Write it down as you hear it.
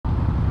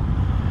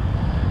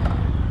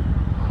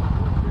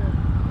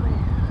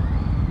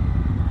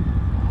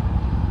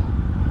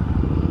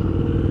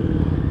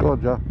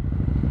Roger.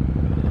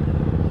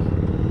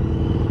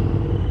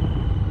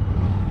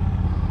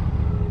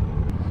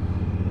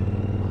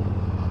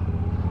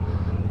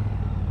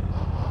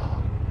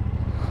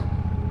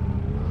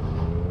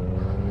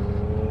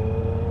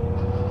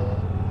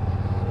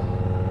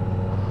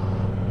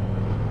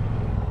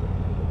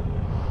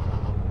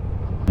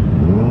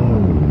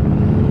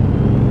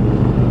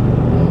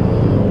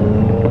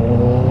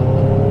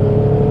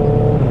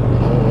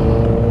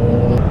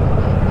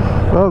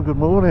 Well, good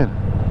morning.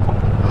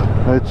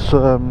 It's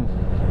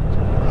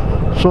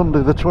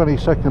Sunday the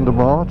 22nd of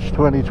March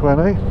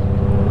 2020,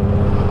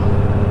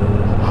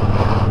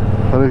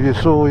 and if you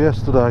saw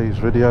yesterday's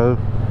video,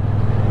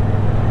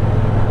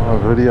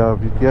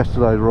 of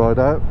yesterday's ride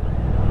out,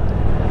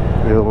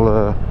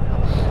 you'll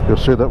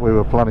see that we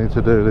were planning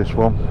to do this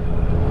one.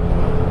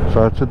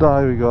 So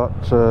today we got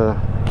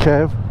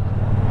Kev,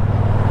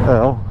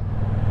 Elle,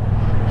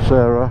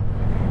 Sarah,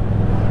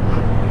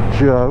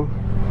 Joe,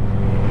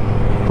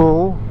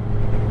 Paul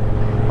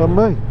and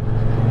me,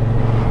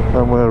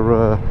 and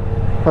we're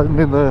heading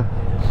in the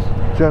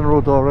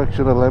general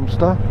direction of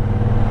Leominster.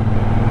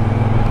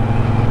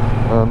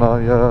 And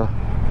I'm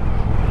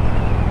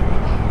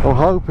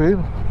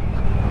hoping,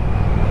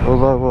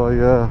 although I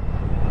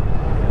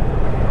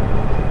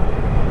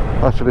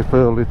actually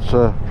feel it's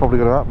probably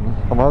going to happen,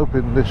 I'm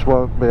hoping this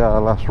won't be our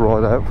last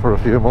ride out for a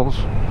few months.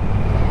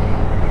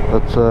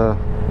 But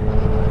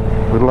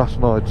with last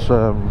night's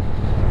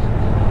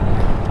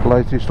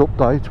latest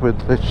update with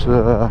this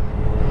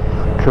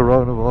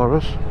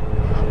coronavirus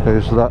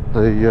is that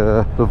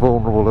the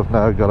vulnerable have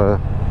now got to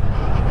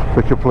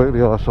be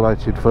completely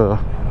isolated for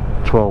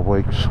 12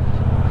 weeks.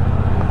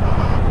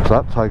 So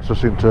that takes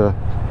us into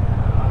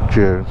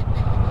June.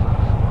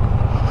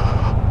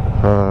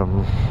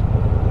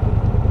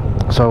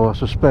 So I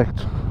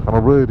suspect, and I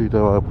really do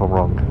hope I'm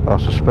wrong, I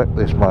suspect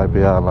this may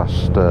be our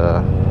last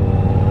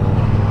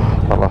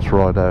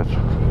ride out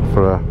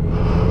for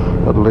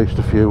at least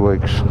a few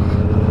weeks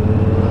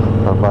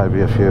and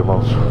maybe a few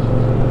months.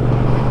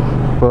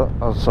 But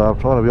as I say, I'm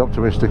trying to be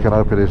optimistic and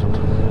hope it isn't.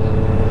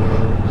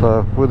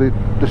 So with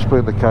this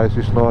being the case,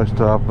 it's nice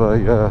to have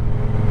a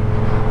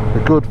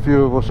good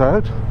few of us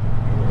out,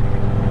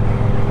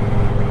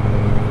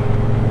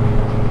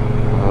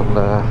 and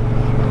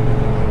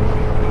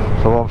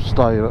so I'm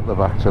staying at the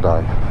back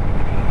today.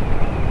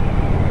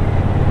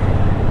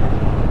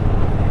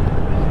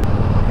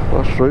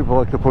 The street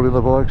bike are pulling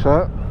the bikes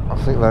out. I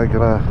think they're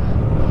gonna,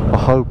 I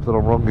hope that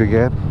I'm wrong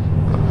again,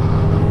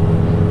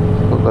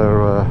 that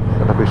there are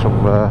going to be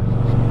some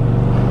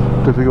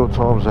difficult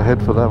times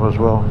ahead for them as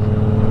well.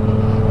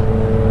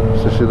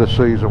 This is the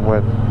season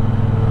when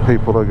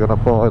people are going to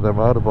buy their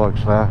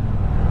motorbikes now.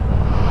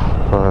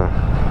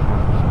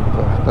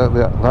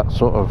 That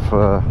sort of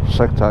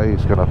sector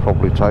is going to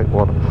probably take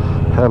one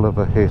hell of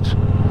a hit.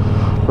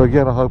 But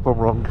again, I hope I'm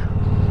wrong.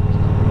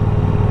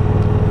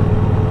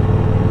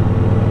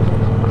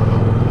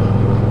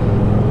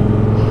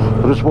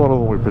 I just want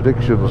all my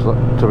predictions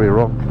to be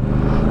wrong.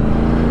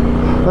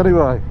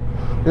 Anyway,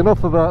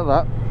 enough about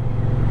that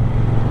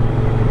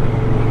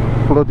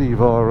bloody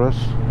virus.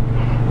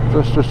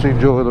 Let's just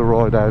enjoy the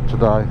ride out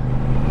today.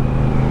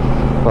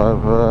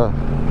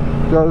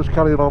 Joe's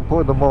carrying on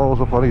putting the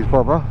miles up on his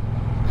bobber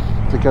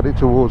to get it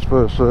towards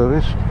first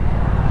service.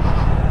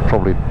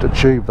 Probably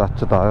achieved that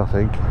today, I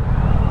think.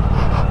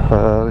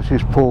 This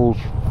is Paul's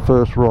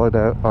first ride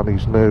out on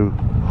his new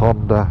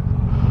Honda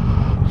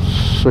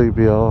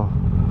CBR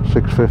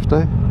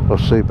 650 or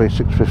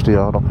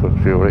CB650R, not quite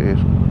sure what it is.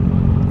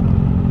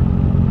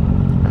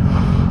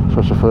 So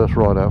it's the first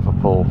ride out for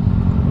Paul.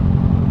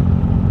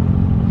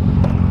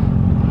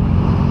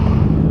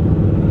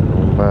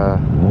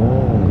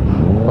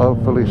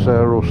 Hopefully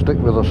Sarah will stick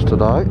with us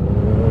today.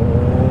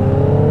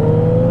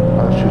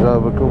 She's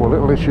overcome a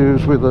little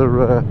issues with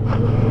her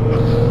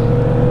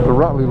the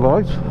rattling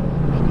light.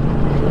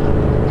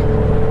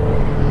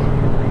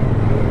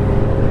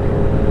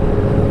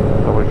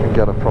 And we can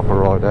get a proper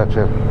ride out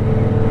in.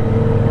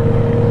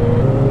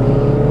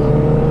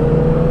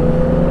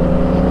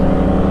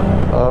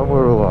 And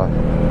we're away.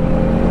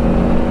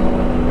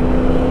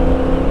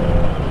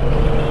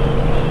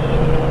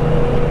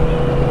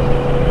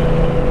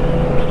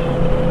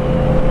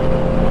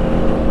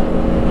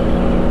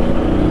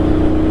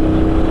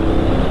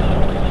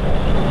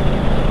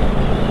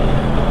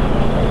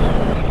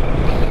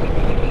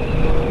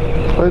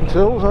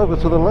 Hills over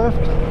to the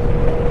left.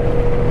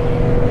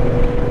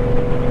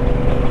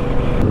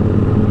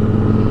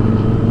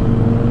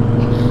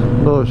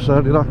 Nice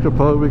sounding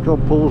acropovic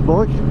on Paul's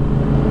bike.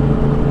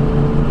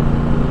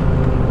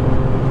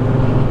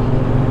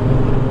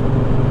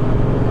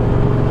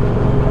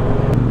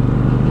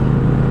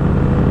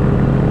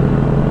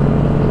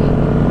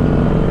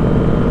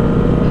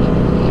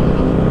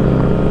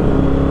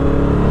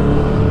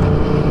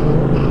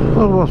 I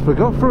almost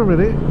forgot for a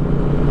minute,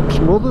 it's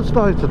Mother's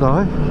Day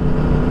today.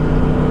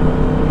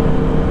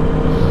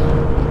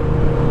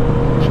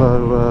 So,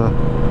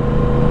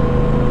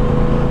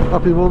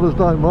 happy Mother's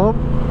Day, Mum.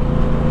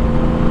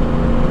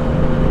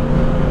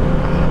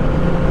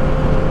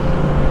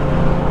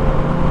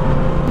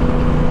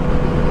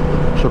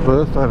 It's her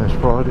birthday this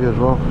Friday as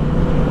well.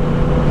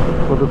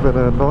 Would have been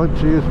her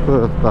 90th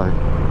birthday.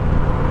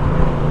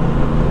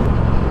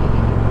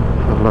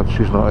 I'm glad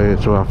she's not here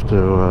to have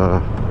to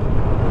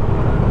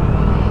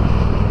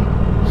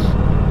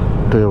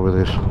deal with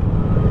this.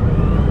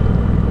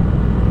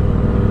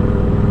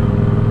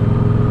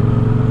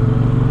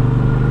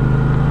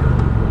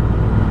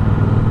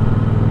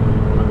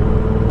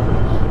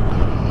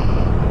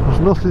 There's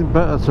nothing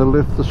better to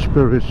lift the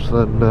spirits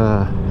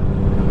than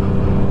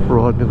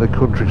riding in the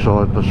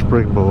countryside in the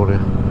spring morning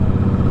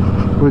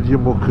with your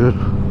muckers.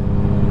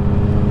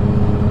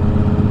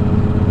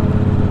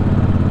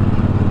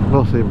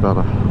 Nothing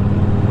better.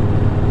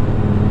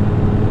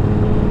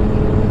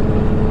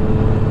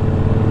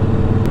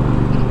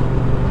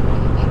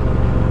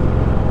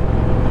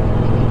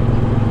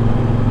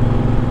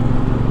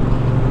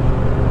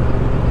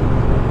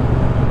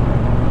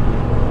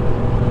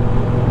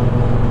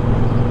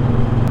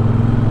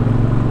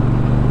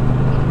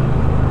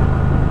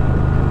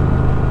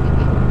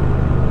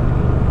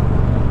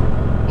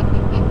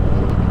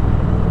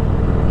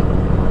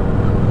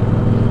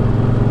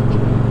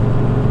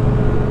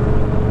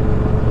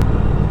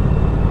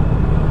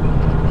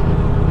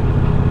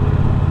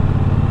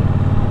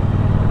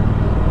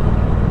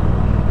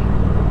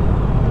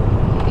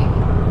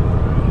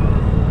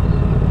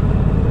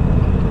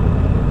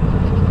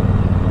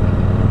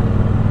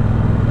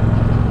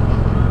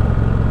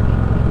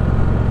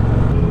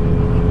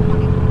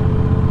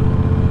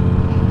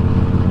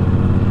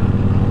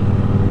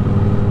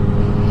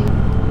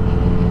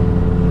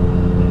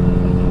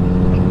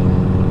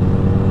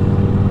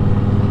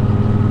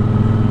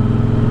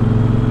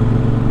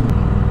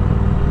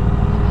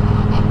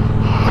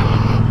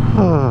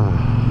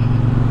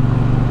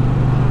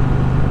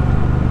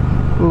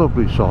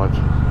 Lovely sight.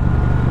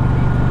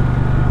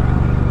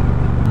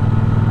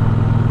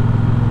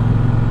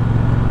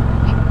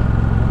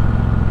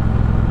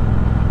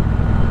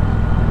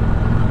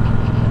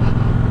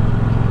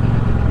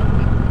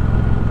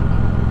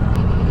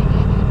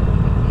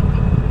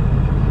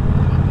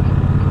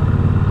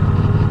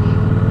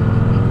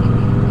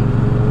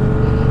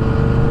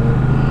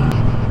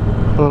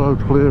 Hello,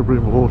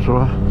 Clearbrim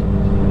Water.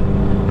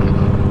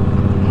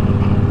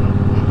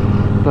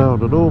 Now,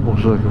 under normal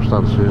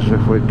circumstances,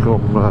 if we'd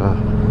come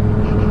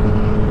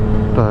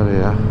down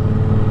here,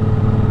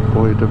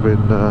 we'd have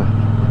been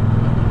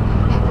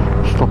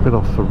stopping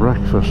off for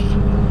breakfast.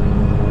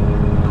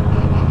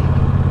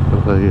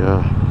 And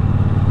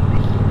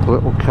the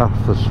little calf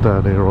that's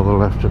down here on the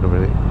left in a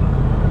minute.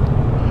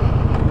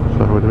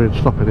 So we'd have been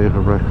stopping here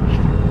for breakfast.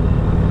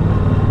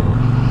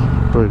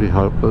 Really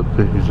hope that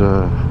these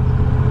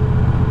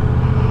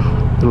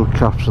little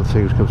calves and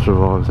things can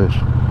survive this,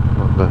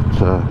 and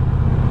that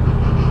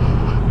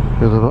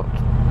in the not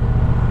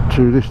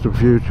too distant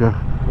future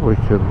we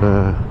can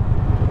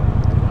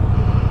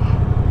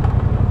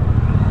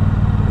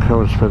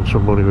come and spend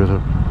some money with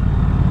them.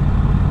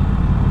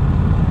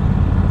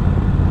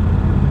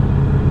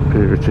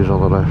 Here it is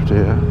on the left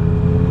here.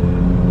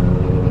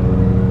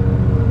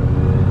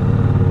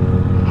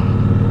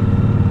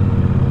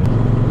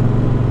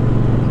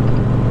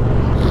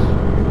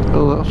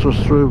 Well, that's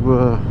us through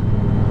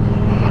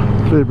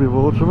Clearbrim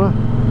Water,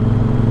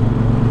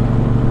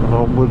 and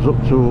onwards up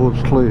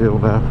towards Clear Hill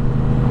now.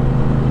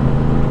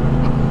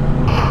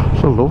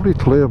 It's a lovely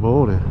clear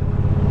morning.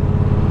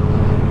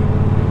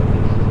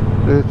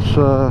 It's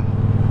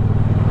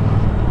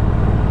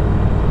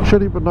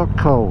chilly but not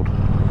cold.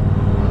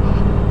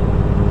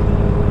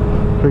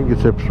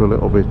 Fingertips are a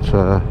little bit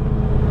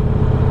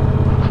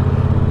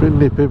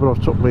nippy, but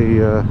I've took me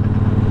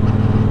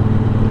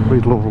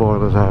glove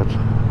liners out.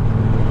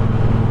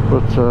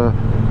 But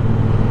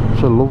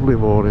it's a lovely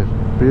morning,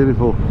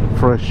 beautiful,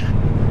 fresh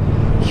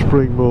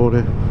spring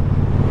morning.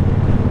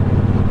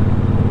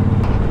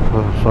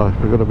 So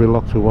we're going to be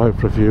locked away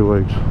for a few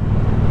weeks.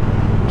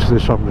 It's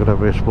this I'm going to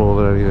miss more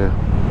than anything.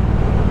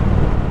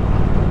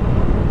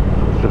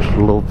 Just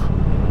love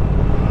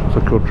the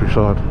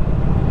countryside.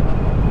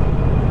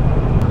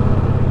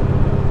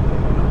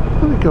 I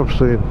think I've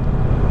seen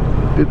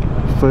it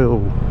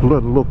feel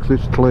and look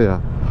this clear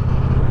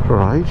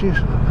for ages.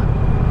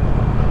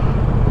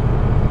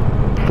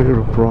 Clear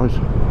and bright.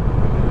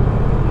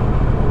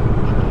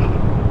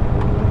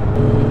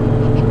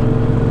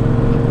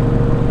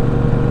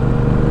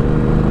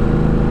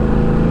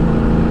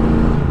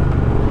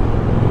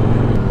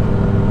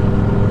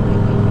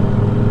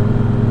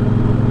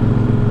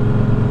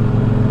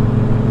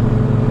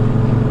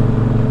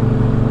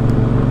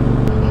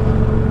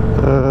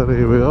 And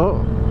here we are,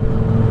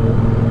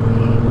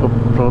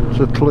 up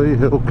onto Clear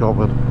Hill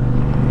Common.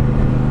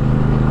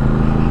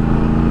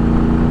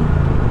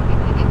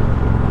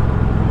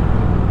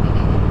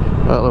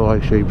 Out of the way,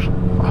 sheeps.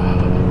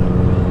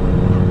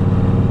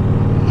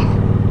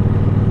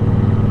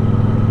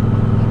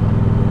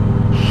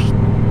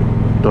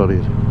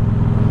 Studied.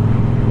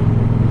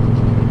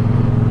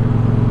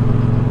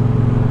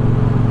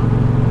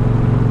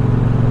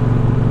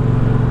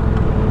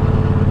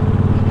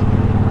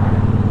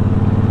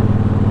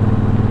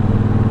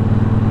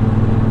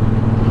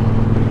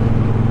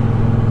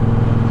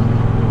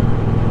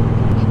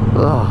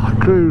 Ah,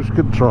 cruise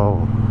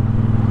control.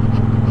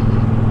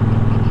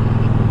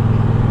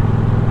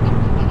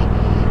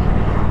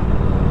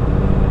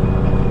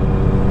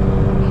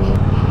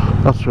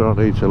 That's where I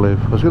need to live.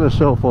 I was going to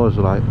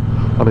self-isolate.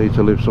 I need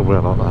to live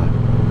somewhere like that.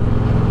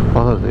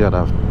 I don't think I'd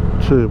have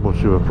too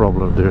much of a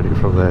problem doing it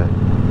from there.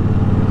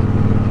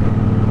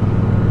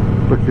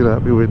 Looking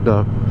out my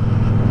window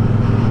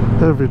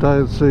every day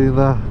and seeing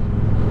that.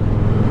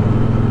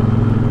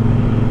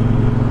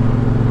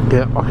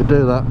 Yeah, I can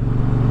do that.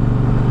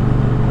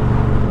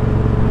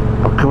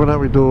 I'm coming out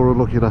my door and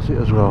looking at it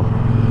as well.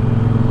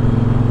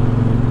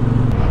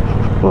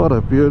 What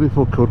a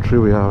beautiful country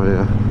we have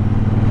here.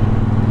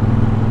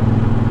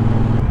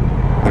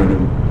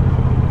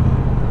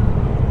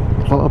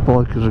 A lot of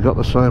bikers have got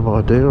the same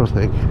idea, I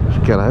think.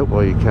 Just get out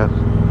while you can.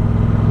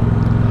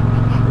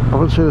 I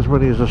haven't seen as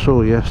many as I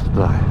saw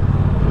yesterday.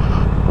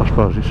 I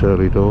suppose it's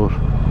early doors.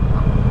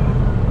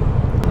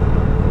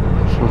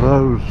 So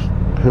those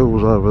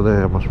hills over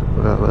there must be,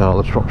 they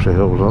are the Shropshire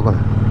Hills, aren't they?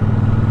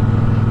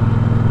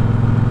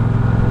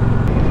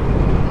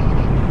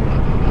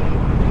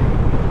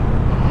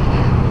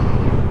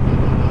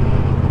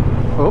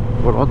 Oh,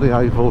 we're on the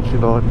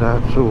A49 now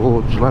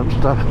towards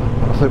Leominster.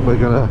 I think we're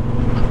going to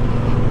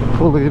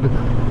pull in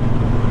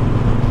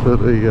to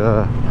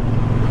the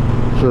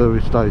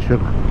service station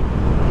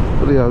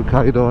for the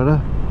OK Diner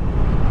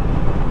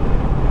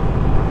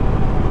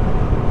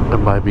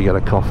and maybe get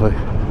a coffee.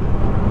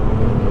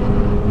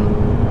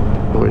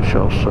 We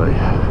shall see.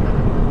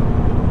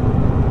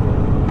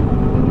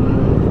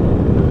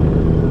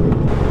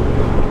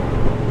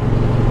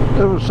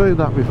 Never seen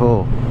that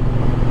before.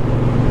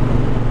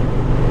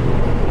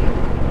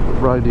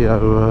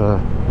 Radio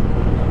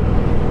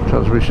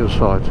transmission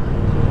site.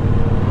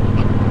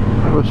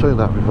 Never seen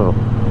that before.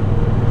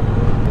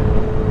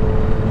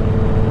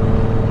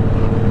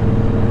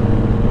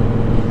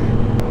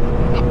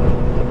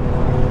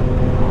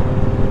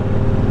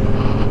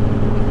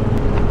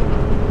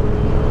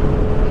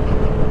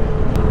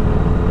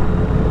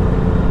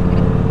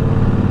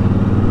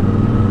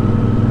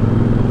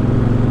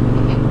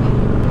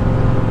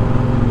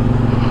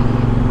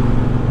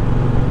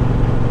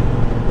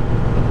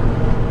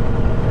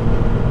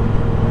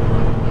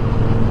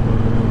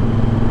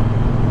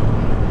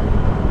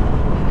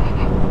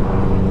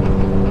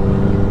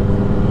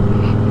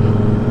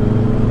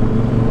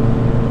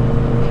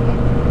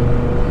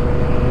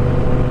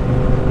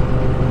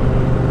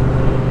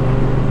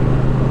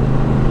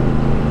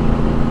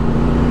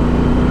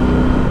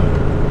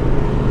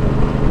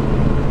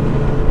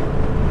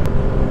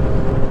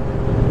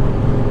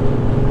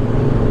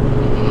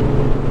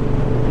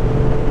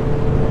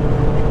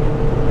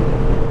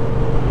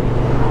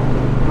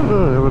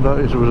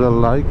 There was a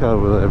lake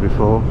over there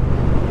before.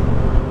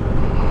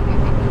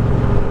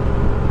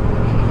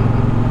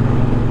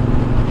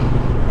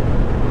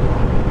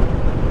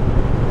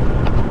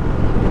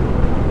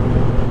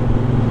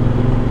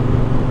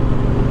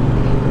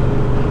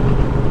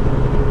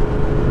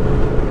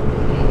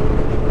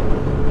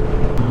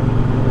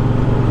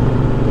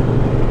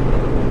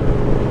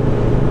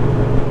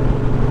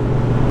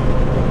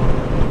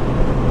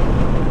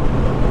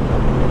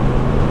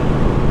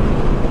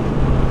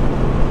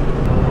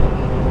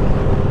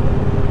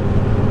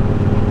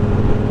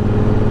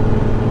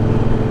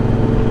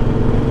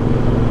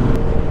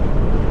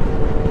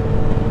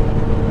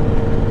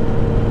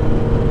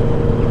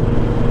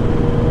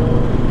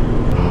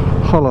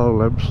 Hello,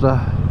 Leominster.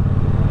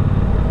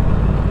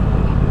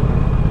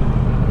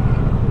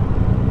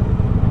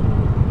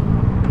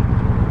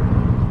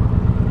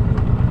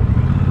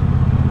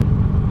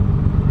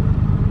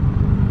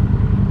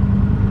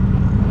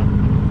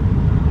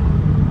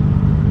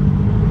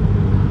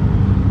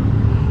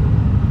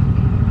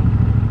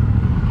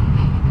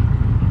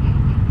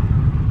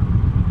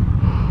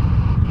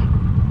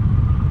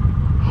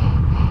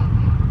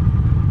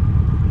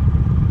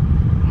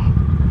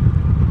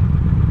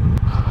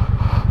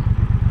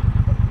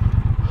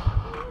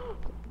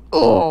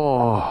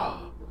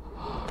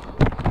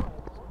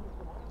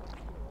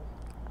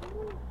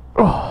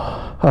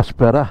 Oh, that's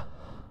better.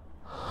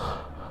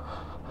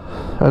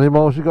 Any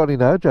miles you got in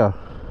now, Joe?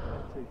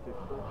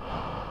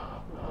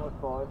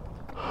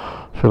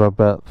 So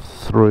about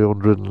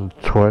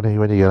 320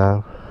 when you get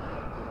out.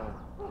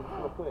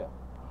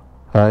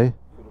 Hey?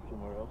 Fill up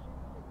somewhere else.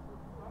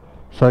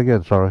 Say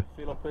again, sorry.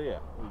 Fill up here, or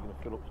are you going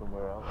to fill up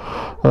somewhere else?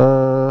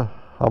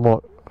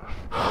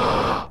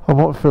 I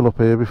might fill up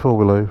here before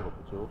we leave.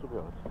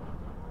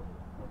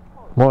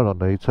 Might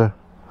not need to.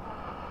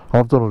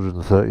 I've done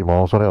 130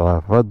 miles on it.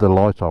 I've had the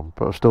light on,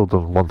 but I've still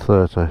done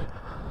 130.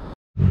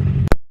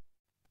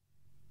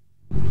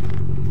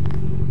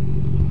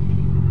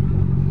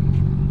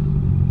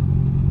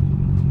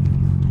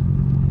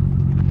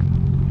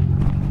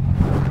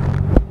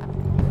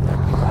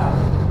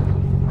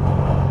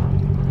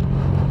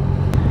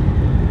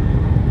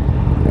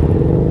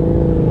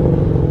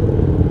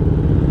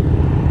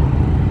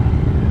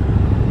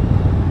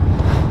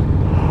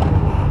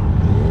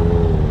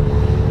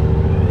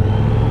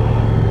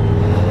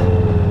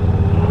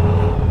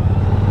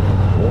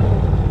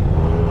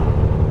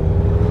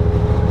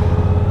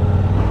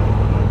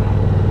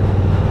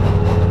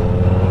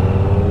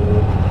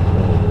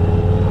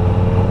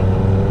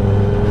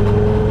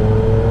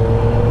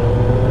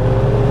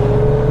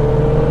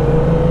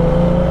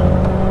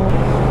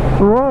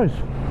 Right,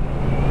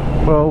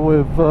 well,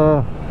 we've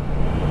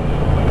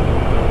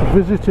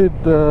visited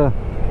the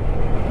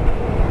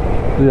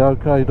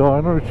OK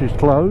Diner, which is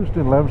closed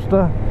in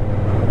Leominster.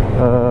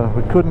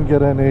 We couldn't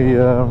get any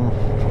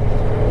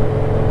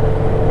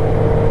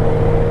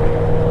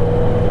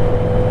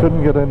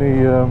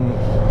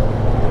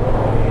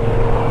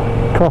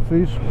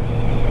coffees,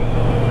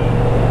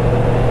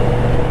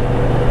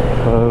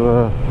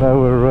 so now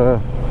we're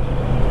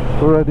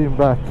heading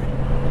back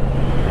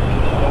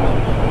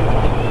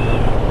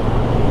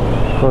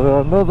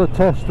for another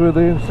test with the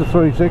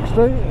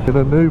Insta360 in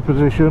a new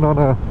position on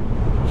a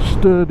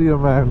sturdier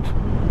mount.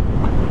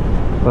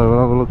 So we'll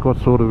have a look what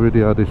sort of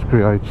video this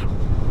creates.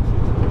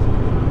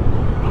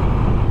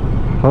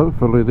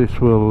 Hopefully this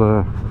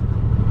will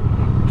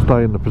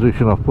stay in the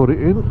position I've put it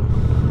in,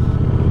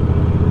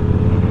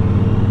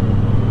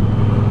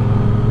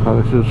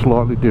 and this is a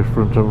slightly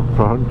different and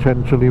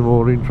potentially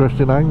more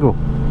interesting angle.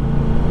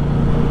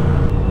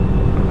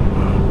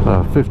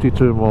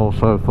 52 miles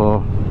so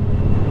far.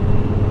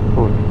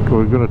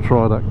 We're going to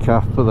try that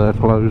calf, but they're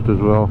closed as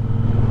well,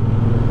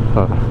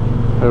 so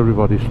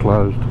everybody's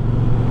closed.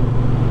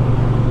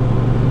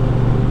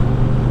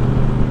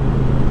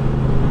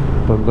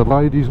 And the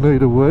ladies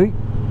need a wee,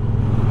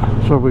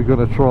 so we're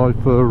going to try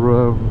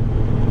for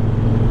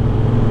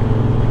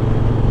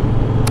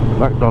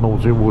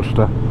McDonald's in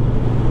Worcester.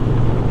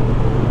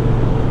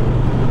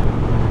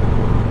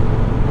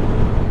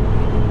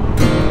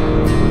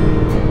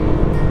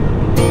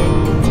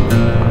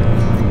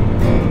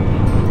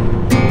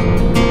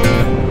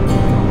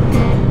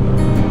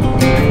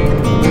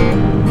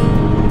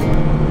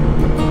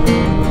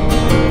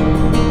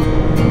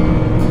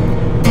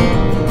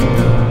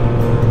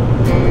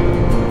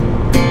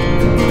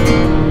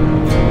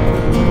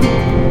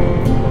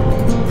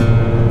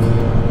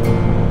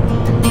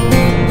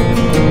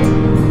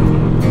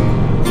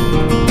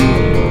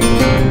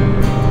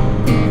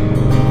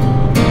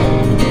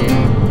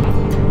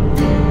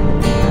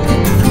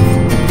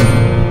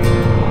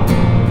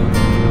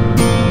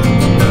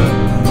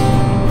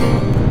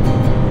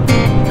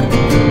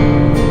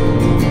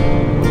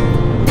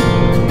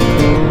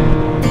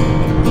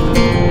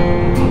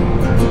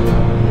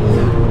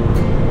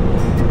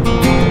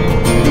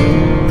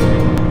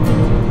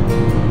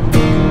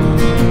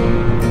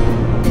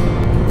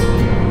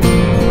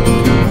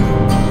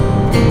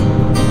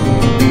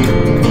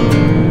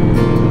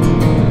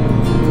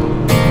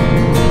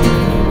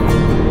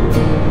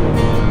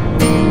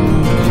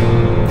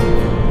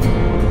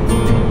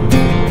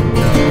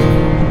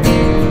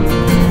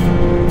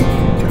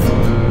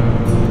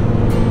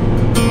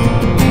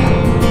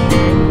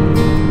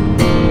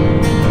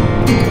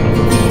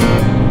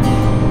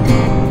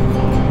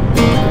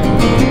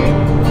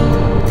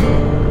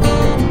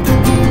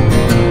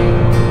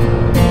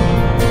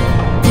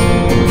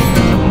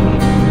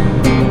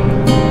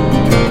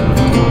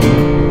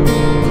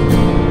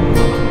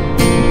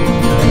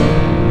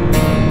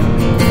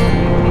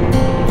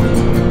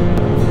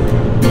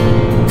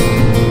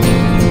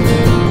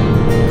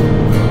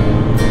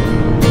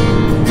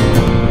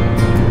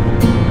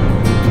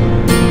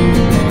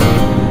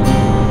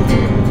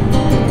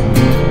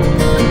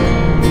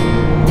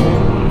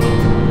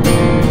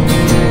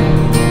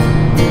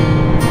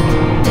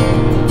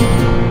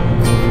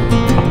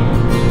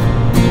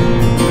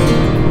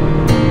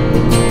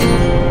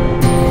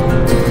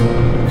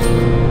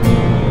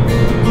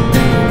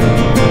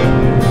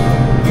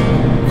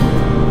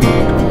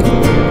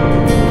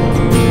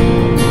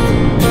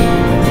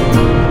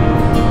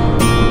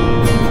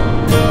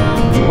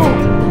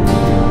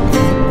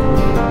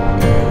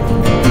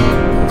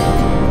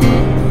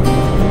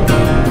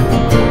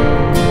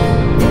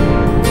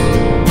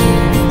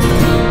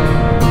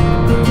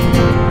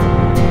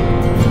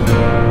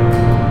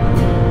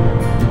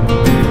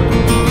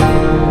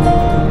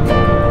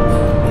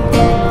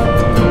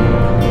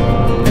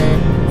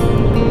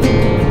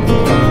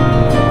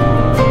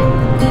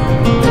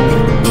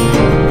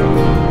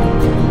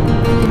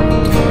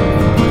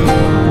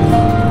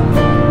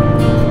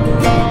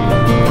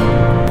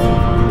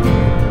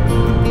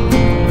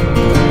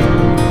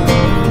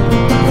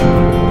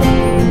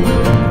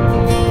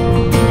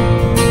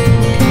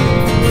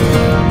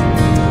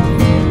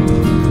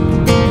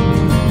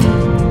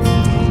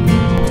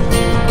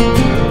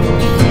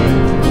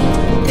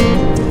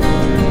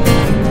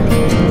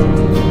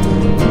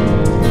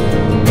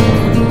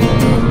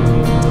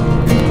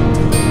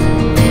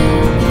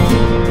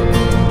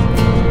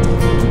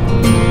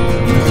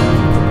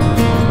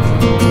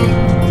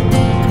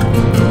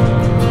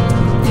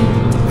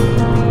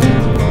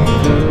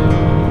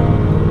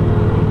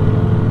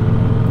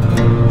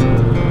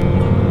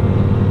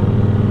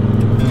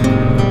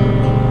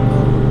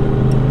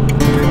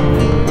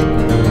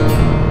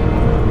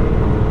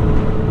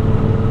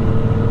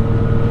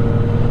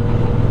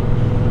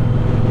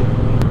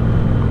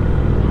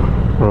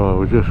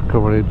 just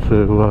coming into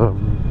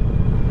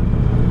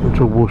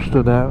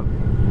Worcester now.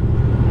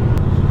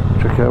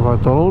 Check out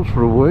McDonald's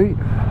for a wee.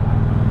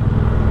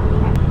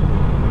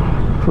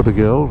 For the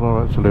girls,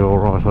 I'm actually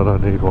alright, I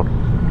don't need one.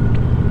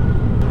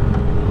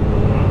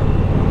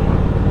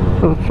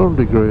 There's some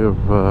degree of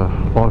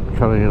life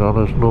carrying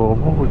on as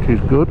normal, which is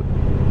good.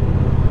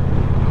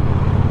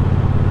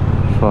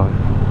 So,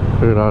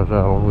 who knows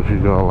how long this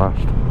is going to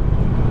last.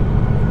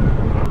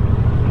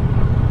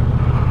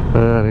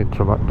 And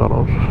into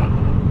McDonald's.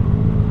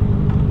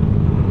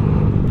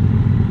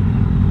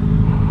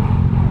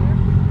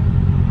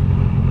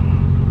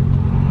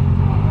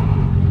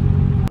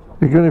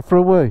 You going for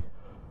a wee?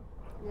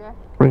 Yeah.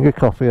 Bring a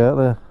coffee out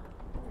there.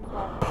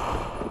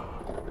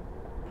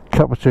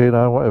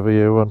 Cappuccino, whatever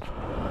you want.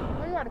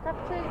 Oh, you had a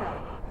cappuccino?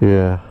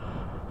 Yeah.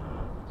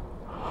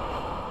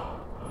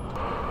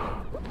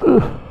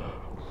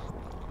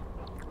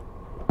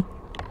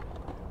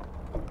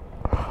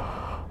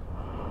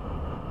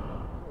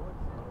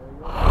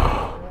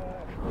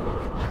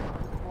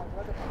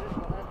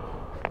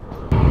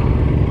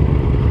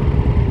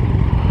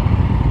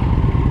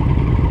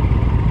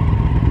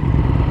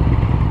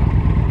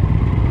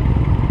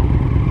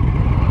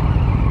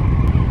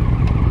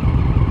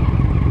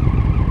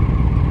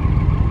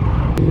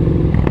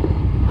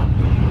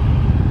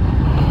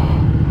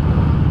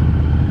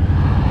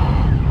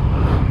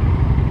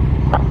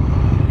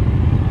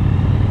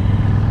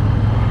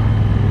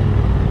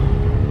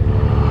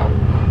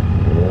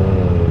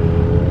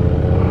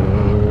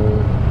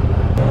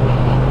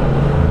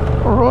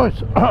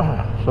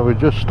 So we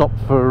just stopped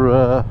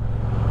for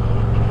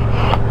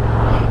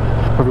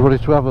everybody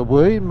to have a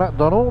wee in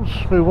McDonald's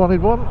who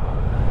wanted one,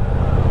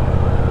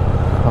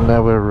 and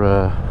now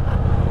we're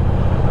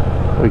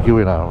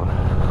going home.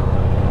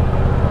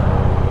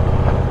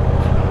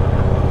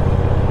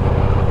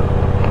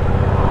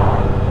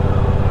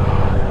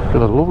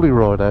 Been a lovely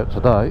ride out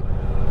today,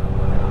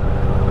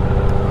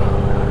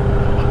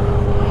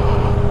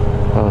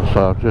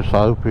 so I'm just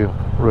hoping,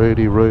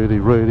 really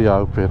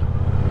hoping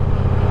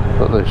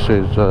that this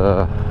is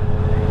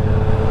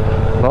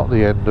not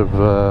the end of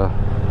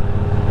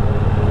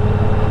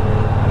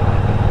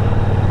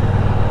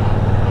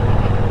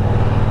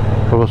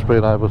us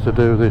being able to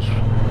do this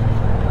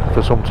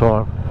for some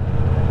time.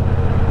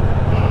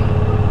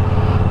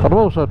 And I'm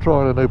also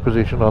trying a new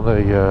position on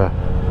the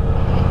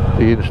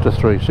Insta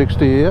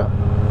 360 here,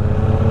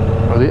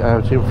 with it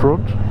out in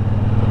front.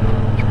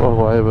 It's by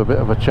way of a bit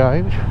of a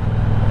change,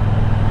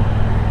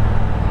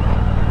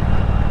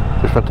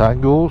 different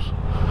angles.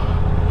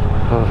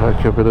 I'll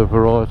make a bit of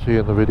variety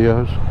in the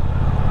videos.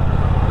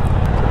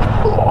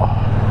 Oh,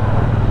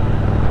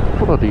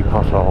 bloody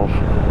potholes.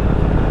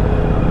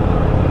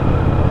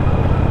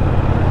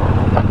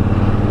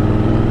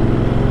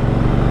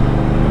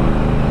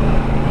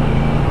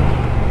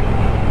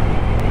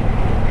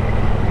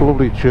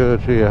 Lovely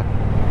church here.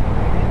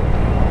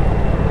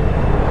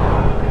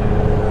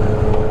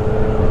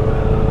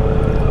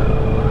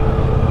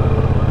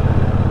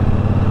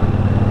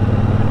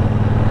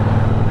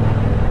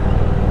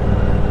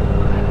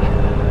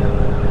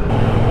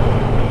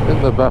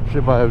 The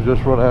battery may have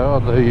just run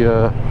out on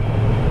the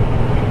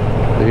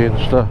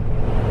Insta.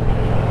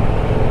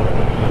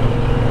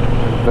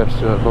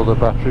 Invested another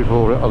battery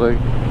for it, I think.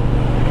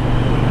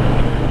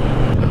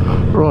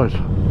 Right,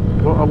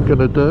 what I'm going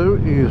to do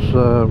is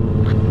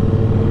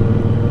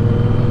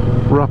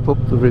wrap up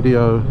the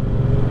video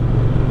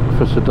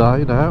for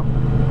today now,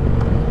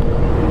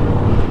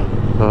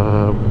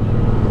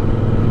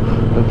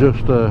 and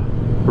just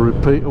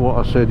repeat what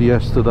I said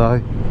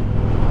yesterday.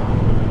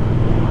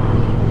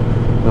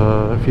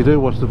 If you do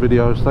watch the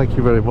videos, thank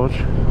you very much,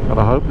 and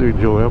I hope you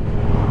enjoy them,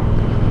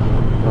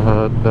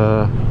 and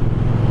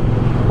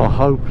I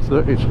hope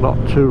that it's not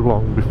too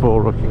long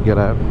before I can get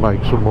out and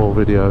make some more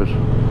videos,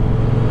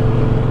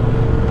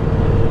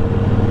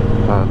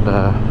 and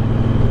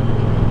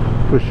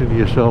wishing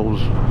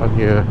yourselves and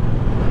your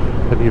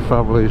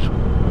families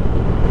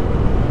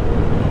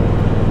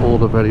all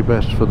the very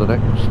best for the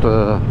next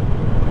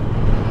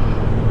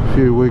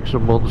few weeks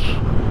and months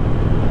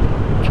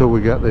until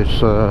we get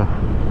this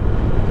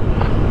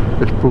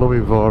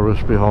blooming virus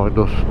behind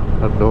us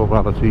and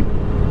normality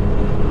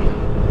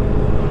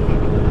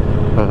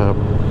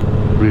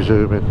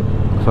resuming.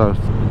 So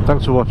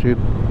thanks for watching,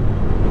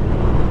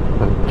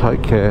 and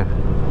take care,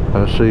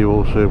 and see you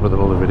all soon with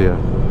another video.